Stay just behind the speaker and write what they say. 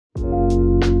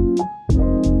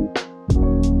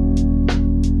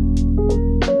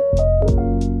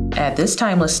Add this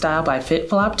timeless style by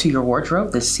FitFlop to your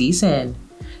wardrobe this season.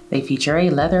 They feature a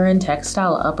leather and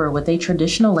textile upper with a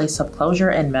traditional lace-up closure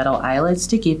and metal eyelets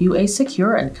to give you a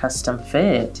secure and custom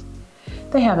fit.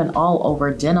 They have an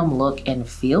all-over denim look and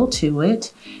feel to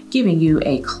it, giving you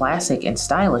a classic and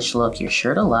stylish look you're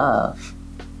sure to love.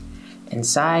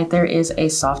 Inside, there is a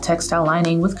soft textile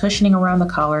lining with cushioning around the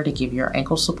collar to give your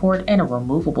ankle support and a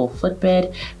removable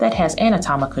footbed that has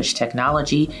Anatomicush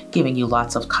technology, giving you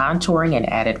lots of contouring and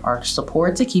added arch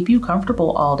support to keep you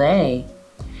comfortable all day.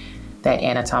 That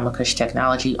Anatomicush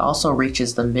technology also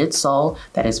reaches the midsole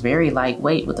that is very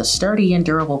lightweight with a sturdy and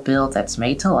durable build that's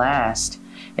made to last.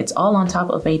 It's all on top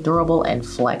of a durable and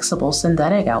flexible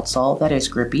synthetic outsole that is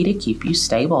grippy to keep you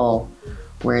stable.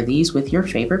 Wear these with your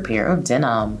favorite pair of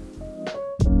denim.